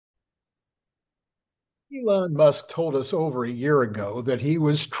Elon Musk told us over a year ago that he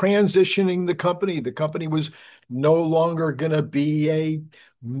was transitioning the company. The company was no longer going to be a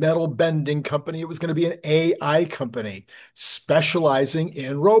metal bending company. It was going to be an AI company specializing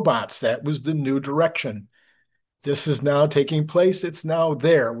in robots. That was the new direction. This is now taking place. It's now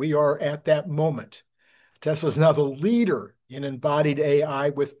there. We are at that moment. Tesla is now the leader in embodied AI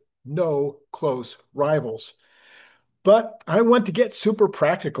with no close rivals. But I want to get super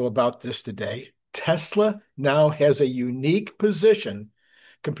practical about this today. Tesla now has a unique position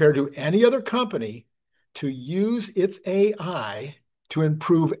compared to any other company to use its AI to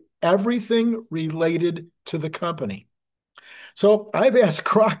improve everything related to the company. So I've asked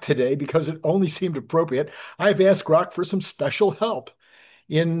Grok today, because it only seemed appropriate, I've asked Grok for some special help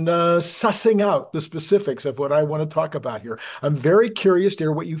in sussing out the specifics of what I want to talk about here. I'm very curious to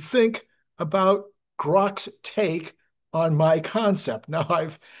hear what you think about Grok's take on my concept. Now,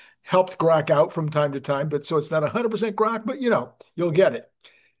 I've helped Grok out from time to time, but so it's not 100% Grok, but you'll get it.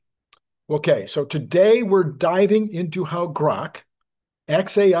 Okay, so today we're diving into how Grok,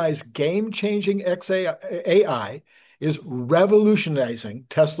 XAI's game-changing XAI, is revolutionizing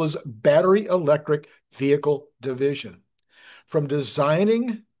Tesla's battery electric vehicle division. From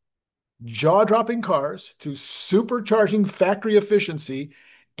designing jaw-dropping cars to supercharging factory efficiency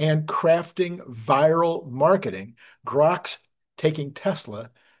and crafting viral marketing, Grok's taking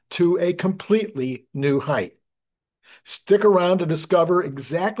Tesla to a completely new height. Stick around to discover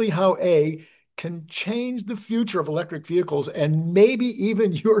exactly how A can change the future of electric vehicles and maybe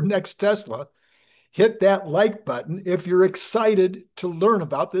even your next Tesla. Hit that like button if you're excited to learn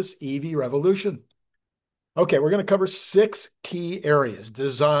about this EV revolution. Okay, we're going to cover 6 key areas: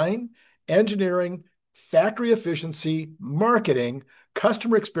 design, engineering, factory efficiency, marketing,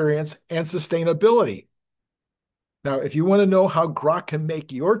 customer experience, and sustainability. Now, if you want to know how Grok can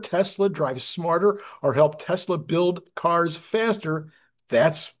make your Tesla drive smarter or help Tesla build cars faster,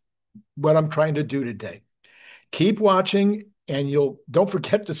 that's what I'm trying to do today. Keep watching, and you'll don't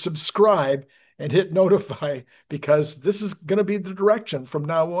forget to subscribe and hit notify, because this is going to be the direction from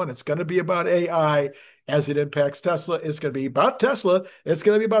now on. It's going to be about AI as it impacts Tesla. It's going to be about Tesla. It's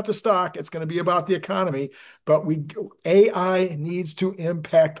going to be about the stock. It's going to be about the economy. But AI needs to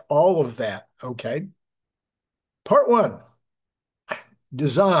impact all of that. Okay. Part 1,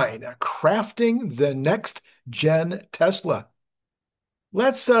 design, crafting the next gen Tesla.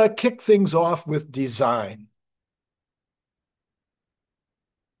 Let's kick things off with design.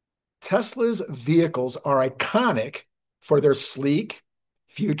 Tesla's vehicles are iconic for their sleek,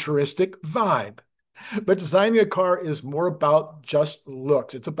 futuristic vibe. But designing a car is more about just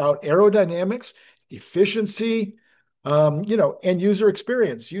looks. It's about aerodynamics, efficiency, and user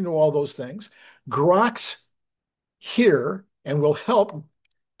experience. You know all those things. Grok's here and will help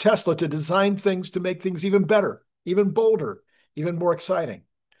Tesla to design things to make things even better, even bolder, even more exciting.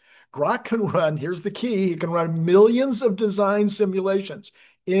 Grok can run, here's the key, it can run millions of design simulations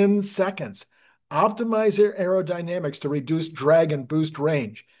in seconds, optimize aerodynamics to reduce drag and boost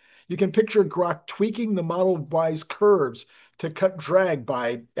range. You can picture Grok tweaking the Model Y's curves to cut drag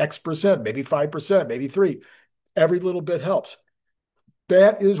by X%, maybe 5%, maybe 3%. Every little bit helps.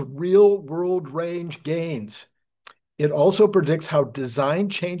 That is real world range gains. It also predicts how design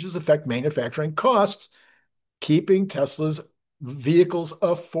changes affect manufacturing costs, keeping Tesla's vehicles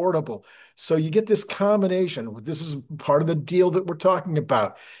affordable. So you get this combination. This is part of the deal that we're talking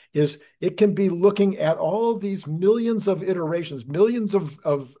about, is it can be looking at all of these millions of iterations, millions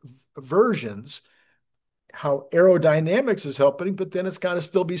of versions, how aerodynamics is helping, but then it's got to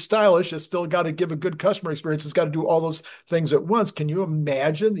still be stylish. It's still got to give a good customer experience. It's got to do all those things at once. Can you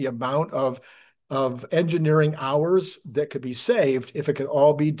imagine the amount of engineering hours that could be saved if it could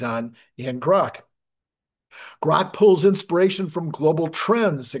all be done in Grok? Grok pulls inspiration from global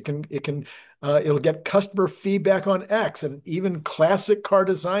trends. It'll get customer feedback on X, and even classic car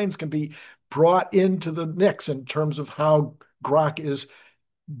designs can be brought into the mix in terms of how Grok is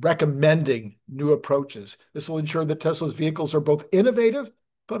recommending new approaches. This will ensure that Tesla's vehicles are both innovative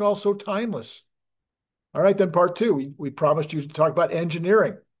but also timeless. All right, then part 2, we promised you to talk about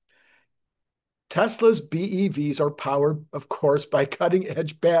engineering. Tesla's BEVs are powered, of course, by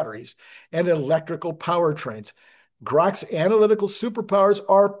cutting-edge batteries and electrical powertrains. Grok's analytical superpowers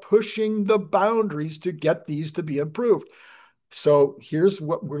are pushing the boundaries to get these to be improved. So here's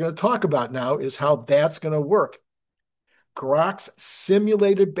what we're going to talk about now, is how that's going to work. Grok's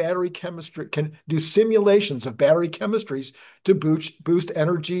simulated battery chemistry can do simulations of battery chemistries to boost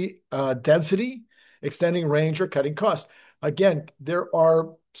energy density, extending range, or cutting costs. Again, there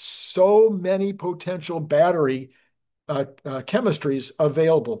are so many potential battery chemistries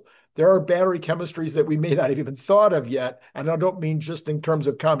available. There are battery chemistries that we may not have even thought of yet. And I don't mean just in terms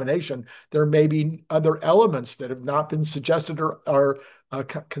of combination. There may be other elements that have not been suggested or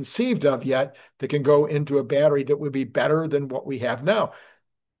conceived of yet that can go into a battery that would be better than what we have now.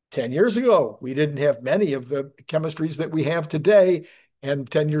 10 years ago, we didn't have many of the chemistries that we have today. And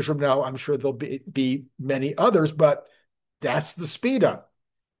 10 years from now, I'm sure there'll be many others, but that's the speed up.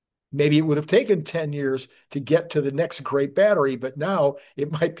 Maybe it would have taken 10 years to get to the next great battery, but now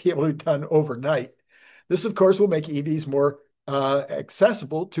it might be able to be done overnight. This, of course, will make EVs more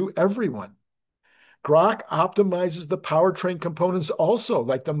accessible to everyone. Grok optimizes the powertrain components also,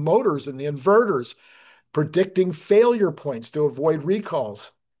 like the motors and the inverters, predicting failure points to avoid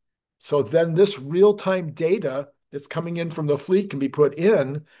recalls. So then this real-time data that's coming in from the fleet can be put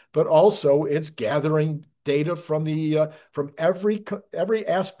in, but also it's gathering data from every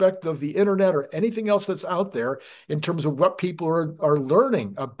aspect of the internet or anything else that's out there in terms of what people are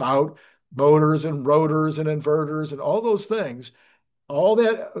learning about motors and rotors and inverters and all those things. All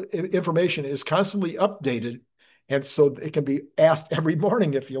that information is constantly updated, and so it can be asked every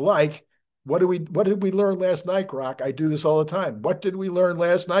morning if you like. What did we learn last night, Grok? I do this all the time. What did we learn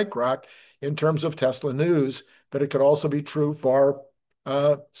last night, Grok, in terms of Tesla news? But it could also be true for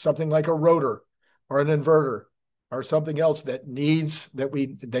something like a rotor or an inverter or something else that needs that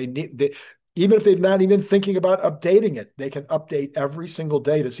we they need. Even if they're not even thinking about updating it, they can update every single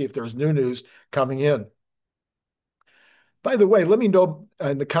day to see if there's new news coming in. By the way, let me know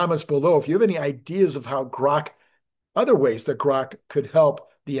in the comments below if you have any ideas of how Grok, other ways that Grok could help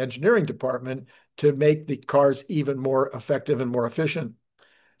the engineering department to make the cars even more effective and more efficient.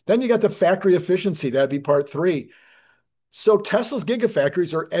 Then you got the factory efficiency. That'd be part 3. So Tesla's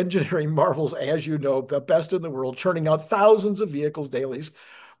gigafactories are engineering marvels, as you know, the best in the world, churning out thousands of vehicles daily.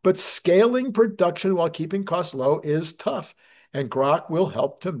 But scaling production while keeping costs low is tough, and Grok will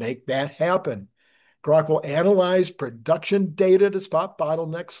help to make that happen. Grok will analyze production data to spot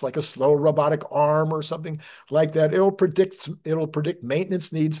bottlenecks like a slow robotic arm or something like that. It'll predict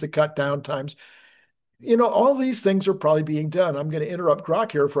maintenance needs to cut down times. All these things are probably being done. I'm going to interrupt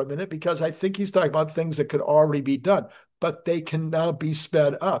Grok here for a minute because I think he's talking about things that could already be done, but they can now be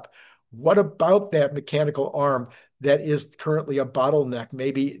sped up. What about that mechanical arm that is currently a bottleneck?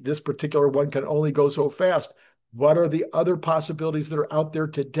 Maybe this particular one can only go so fast. What are the other possibilities that are out there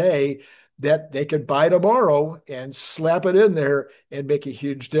today that they could buy tomorrow and slap it in there and make a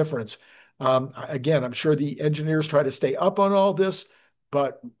huge difference? Again, I'm sure the engineers try to stay up on all this,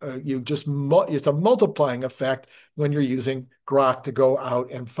 but it's a multiplying effect when you're using Grok to go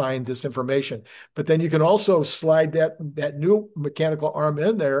out and find this information. But then you can also slide that new mechanical arm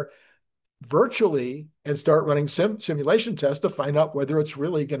in there virtually and start running simulation tests to find out whether it's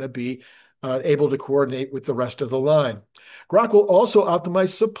really going to be able to coordinate with the rest of the line. Grok will also optimize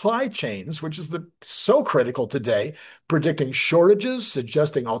supply chains, which is so critical today, predicting shortages,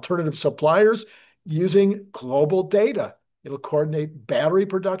 suggesting alternative suppliers using global data. It'll coordinate battery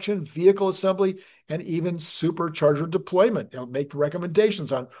production, vehicle assembly, and even supercharger deployment. It'll make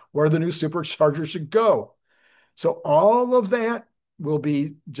recommendations on where the new supercharger should go. So all of that will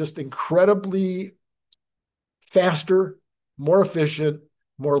be just incredibly faster, more efficient,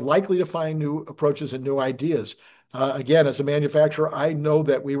 more likely to find new approaches and new ideas. Again, as a manufacturer, I know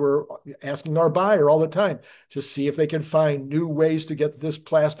that we were asking our buyer all the time to see if they can find new ways to get this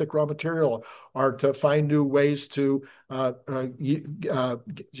plastic raw material or to find new ways to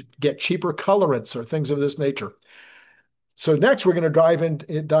get cheaper colorants or things of this nature. So next, we're going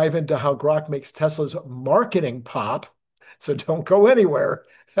to dive into how Grok makes Tesla's marketing pop. So don't go anywhere.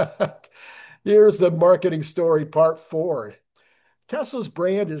 Here's the marketing story, part 4. Tesla's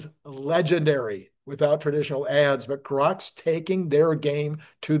brand is legendary without traditional ads, but Grok's taking their game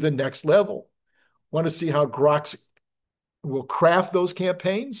to the next level. Want to see how Grok will craft those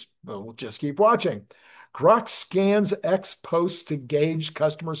campaigns? Well, we'll just keep watching. Grok scans X posts to gauge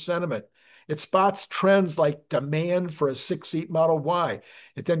customer sentiment. It spots trends like demand for a 6-seat Model Y.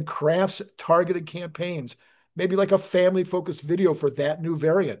 It then crafts targeted campaigns, maybe like a family-focused video for that new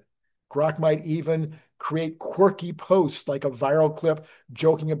variant. Grok might even create quirky posts like a viral clip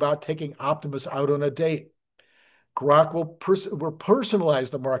joking about taking Optimus out on a date. Grok will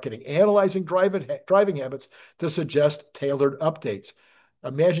personalize the marketing, analyzing driving habits to suggest tailored updates.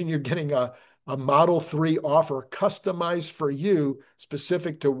 Imagine you're getting a Model 3 offer customized for you,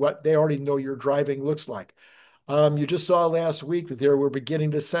 specific to what they already know your driving looks like. You just saw last week that they were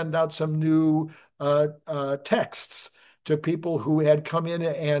beginning to send out some new texts to people who had come in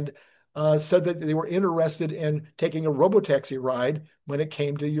and said that they were interested in taking a robotaxi ride when it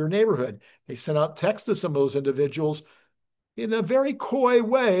came to your neighborhood. They sent out texts to some of those individuals in a very coy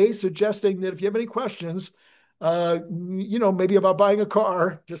way, suggesting that if you have any questions, maybe about buying a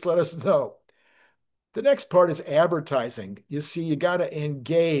car, just let us know. The next part is advertising. You see, you got to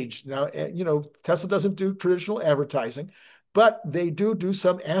engage. Now, Tesla doesn't do traditional advertising, but they do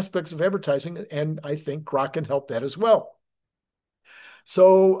some aspects of advertising, and I think Grok can help that as well.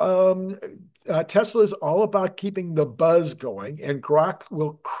 So Tesla is all about keeping the buzz going, and Grok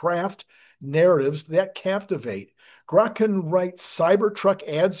will craft narratives that captivate. Grok can write Cybertruck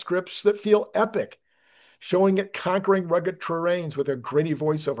ad scripts that feel epic, showing it conquering rugged terrains with a gritty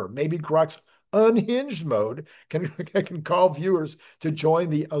voiceover. Maybe Grok's unhinged mode can call viewers to join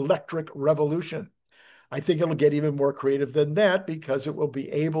the electric revolution. I think it'll get even more creative than that because it will be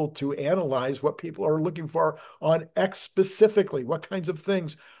able to analyze what people are looking for on X specifically. What kinds of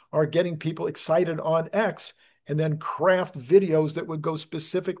things are getting people excited on X, and then craft videos that would go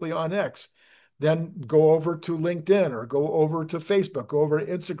specifically on X. Then go over to LinkedIn or go over to Facebook, go over to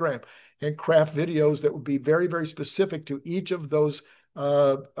Instagram, and craft videos that would be very, very specific to each of those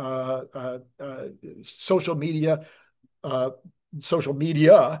uh, uh, uh, uh, social media social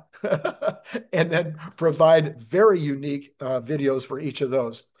media and then provide very unique videos for each of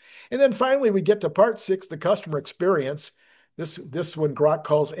those. And then finally, we get to part 6, the customer experience. This one Grok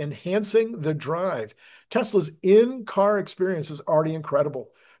calls enhancing the drive. Tesla's in-car experience is already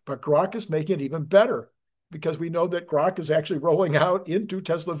incredible, but Grok is making it even better because we know that Grok is actually rolling out into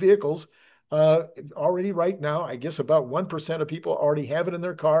Tesla vehicles already right now. I guess about 1% of people already have it in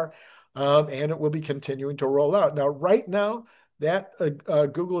their car, and it will be continuing to roll out. Now, right now, that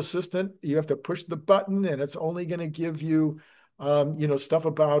Google Assistant, you have to push the button, and it's only going to give you, stuff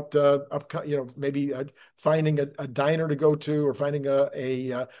about maybe finding a diner to go to or finding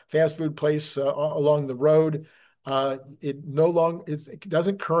a fast food place along the road. It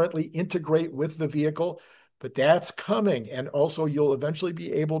doesn't currently integrate with the vehicle, but that's coming. And also, you'll eventually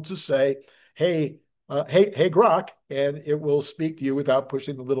be able to say, "Hey, hey, Grok," and it will speak to you without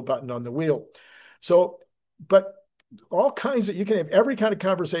pushing the little button on the wheel. So, but all kinds of, you can have every kind of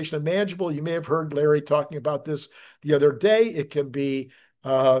conversation imaginable. You may have heard Larry talking about this the other day. It can be,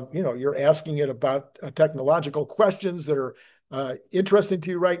 you're asking it about technological questions that are interesting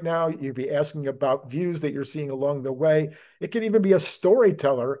to you right now. You'd be asking about views that you're seeing along the way. It can even be a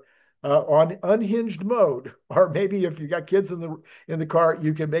storyteller on unhinged mode, or maybe if you got kids in the car,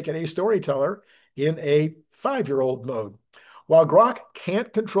 you can make it a storyteller in a 5-year-old mode. While Grok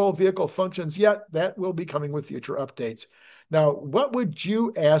can't control vehicle functions yet, that will be coming with future updates. Now, what would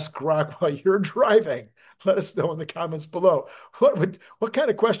you ask Grok while you're driving? Let us know in the comments below. What kind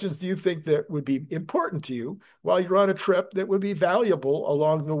of questions do you think that would be important to you while you're on a trip that would be valuable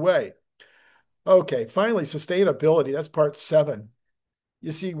along the way? Okay, finally, sustainability. That's part 7.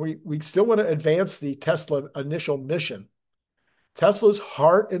 You see, we still want to advance the Tesla initial mission. Tesla's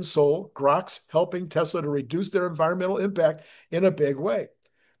heart and soul, Grok's helping Tesla to reduce their environmental impact in a big way.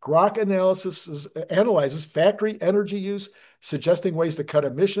 Grok analyzes factory energy use, suggesting ways to cut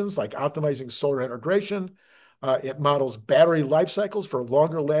emissions like optimizing solar integration. It models battery life cycles for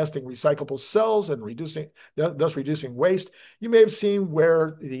longer lasting recyclable cells and thus reducing waste. You may have seen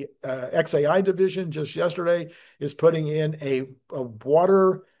where the 𝐄𝐦𝐚𝐢𝐥 division just yesterday is putting in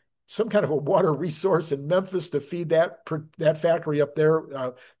some kind of a water resource in Memphis to feed that factory up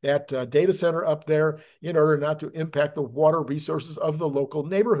there, that data center up there, in order not to impact the water resources of the local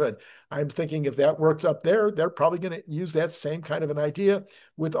neighborhood. I'm thinking if that works up there, they're probably going to use that same kind of an idea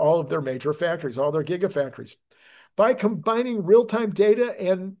with all of their major factories, all their gigafactories. By combining real-time data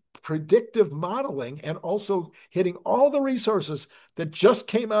and predictive modeling and also hitting all the resources that just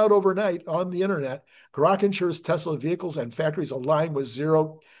came out overnight on the internet, Grok ensures Tesla vehicles and factories align with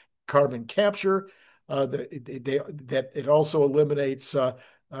zero carbon capture, that it also eliminates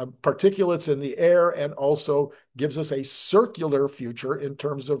particulates in the air and also gives us a circular future in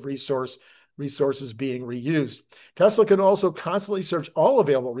terms of resources being reused. Tesla can also constantly search all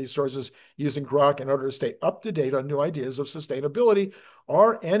available resources using Grok in order to stay up to date on new ideas of sustainability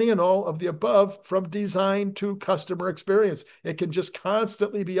or any and all of the above, from design to customer experience. It can just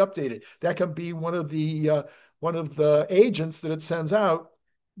constantly be updated. That can be one of the agents that it sends out.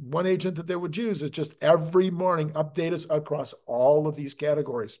 One agent that they would use is just every morning update us across all of these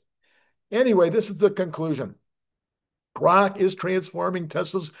categories. Anyway, this is the conclusion. Grok is transforming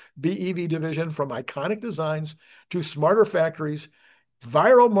Tesla's BEV division from iconic designs to smarter factories,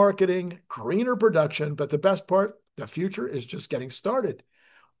 viral marketing, greener production, but the best part, the future is just getting started.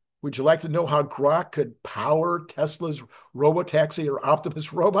 Would you like to know how Grok could power Tesla's robotaxi or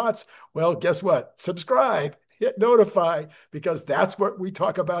Optimus robots? Well, guess what? Subscribe. hit notify, because that's what we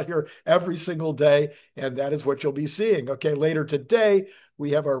talk about here every single day. And that is what you'll be seeing. Okay, later today,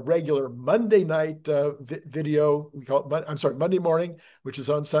 we have our regular Monday night video. We call it, I'm sorry, Monday morning, which is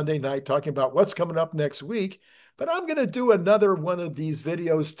on Sunday night, talking about what's coming up next week. But I'm going to do another one of these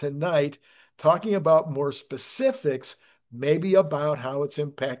videos tonight, talking about more specifics, maybe about how it's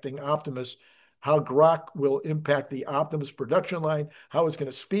impacting Optimus, how Grok will impact the Optimus production line, how it's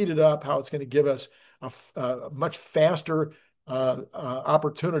going to speed it up, how it's going to give us a much faster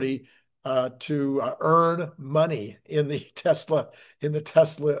opportunity to earn money in the Tesla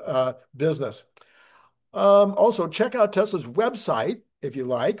business. Also, check out Tesla's website if you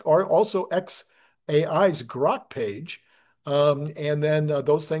like, or also xAI's Grok page. And then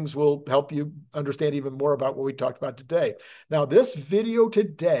those things will help you understand even more about what we talked about today. Now, this video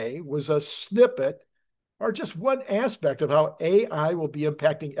today was a snippet or just one aspect of how AI will be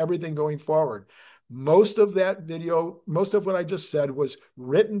impacting everything going forward. Most of that video, most of what I just said was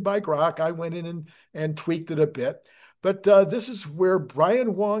written by Grok. I went in and tweaked it a bit. But this is where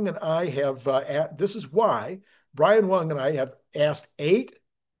Brian Wong and I have, this is why Brian Wong and I have asked 8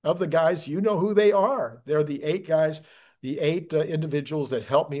 of the guys, you know who they are. They're the 8 guys, the 8 individuals that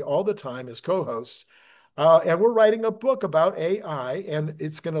help me all the time as co-hosts. And we're writing a book about AI, and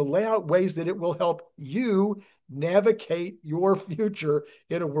it's going to lay out ways that it will help you navigate your future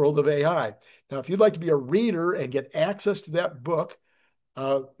in a world of AI. Now, if you'd like to be a reader and get access to that book,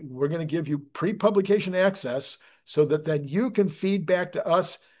 we're going to give you pre-publication access so that then you can feed back to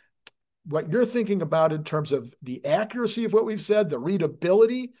us what you're thinking about in terms of the accuracy of what we've said, the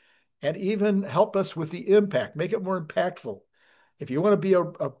readability, and even help us with the impact, make it more impactful. If you want to be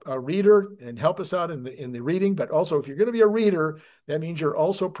a reader and help us out in the reading, but also if you're going to be a reader, that means you're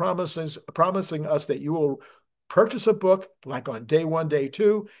also promising us that you will purchase a book like on day 1, day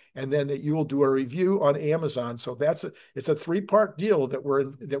 2, and then that you will do a review on Amazon. So it's a 3-part deal that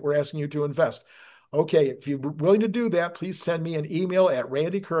we're asking you to invest. Okay, if you're willing to do that, please send me an email at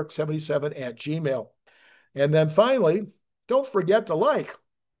randykirk77@gmail. And then finally, don't forget to like.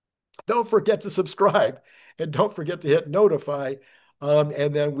 Don't forget to subscribe, and don't forget to hit notify.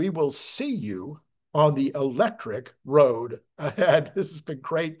 And then we will see you on the electric road ahead. This has been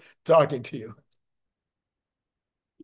great talking to you.